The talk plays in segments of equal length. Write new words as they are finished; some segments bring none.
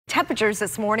temperatures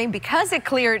this morning because the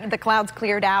clouds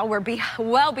cleared out. We're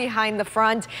well behind the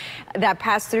front that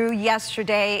passed through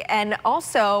yesterday. And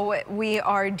also we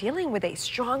are dealing with a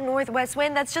strong northwest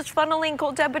wind that's just funneling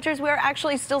cold temperatures. We're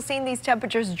actually still seeing these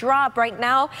temperatures drop right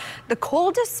now. The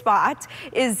coldest spot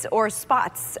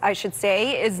spots, I should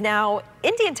say, is now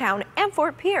Indiantown and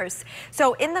Fort Pierce.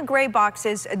 So in the gray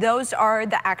boxes, those are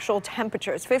the actual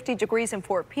temperatures. 50 degrees in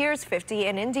Fort Pierce, 50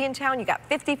 in Indiantown. You got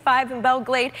 55 in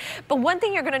Belglade. But one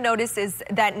thing you're going to notice is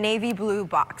that navy blue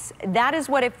box. That is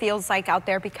what it feels like out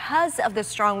there because of the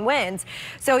strong winds.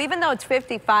 So even though it's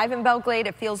 55 in Belglade,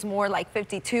 it feels more like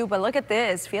 52. But look at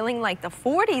this, feeling like the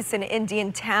 40s in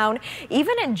Indiantown.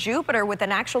 Even in Jupiter with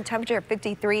an actual temperature of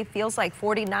 53, feels like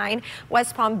 49.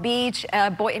 West Palm Beach,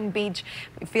 Boynton Beach,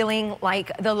 feeling like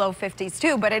the low 50s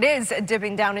too, but it is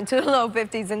dipping down into the low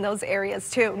 50s in those areas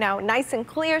too. Now, nice and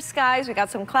clear skies. We got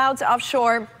some clouds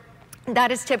offshore. That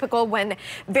is typical when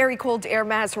very cold air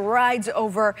mass rides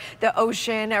over the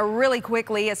ocean really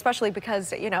quickly, especially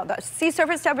because, you know, the sea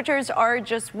surface temperatures are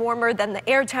just warmer than the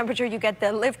air temperature. You get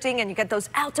the lifting and you get those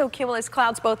alto cumulus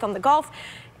clouds both on the Gulf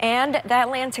and the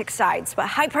Atlantic sides. But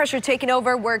high pressure taking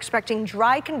over. We're expecting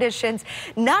dry conditions,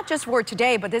 not just for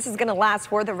today, but this is going to last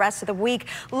for the rest of the week.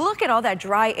 Look at all that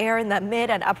dry air in the mid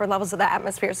and upper levels of the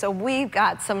atmosphere. So we've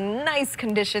got some nice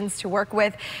conditions to work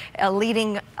with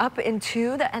leading up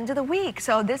into the end of the week.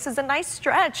 So this is a nice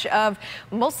stretch of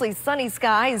mostly sunny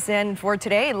skies. And for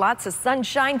today, lots of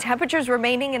sunshine. Temperatures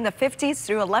remaining in the 50s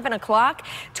through 11 o'clock,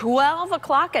 12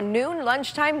 o'clock and noon,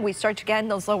 lunchtime. We start to get in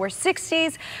those lower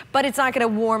 60s, but it's not going to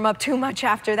warm up too much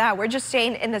after that. We're just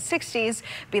staying in the 60s,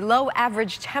 below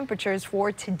average temperatures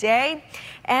for today.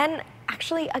 And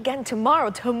actually, again,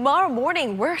 tomorrow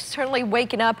morning, we're certainly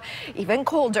waking up even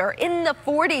colder in the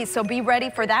 40s. So be ready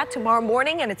for that tomorrow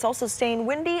morning. And it's also staying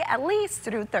windy at least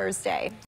through Thursday.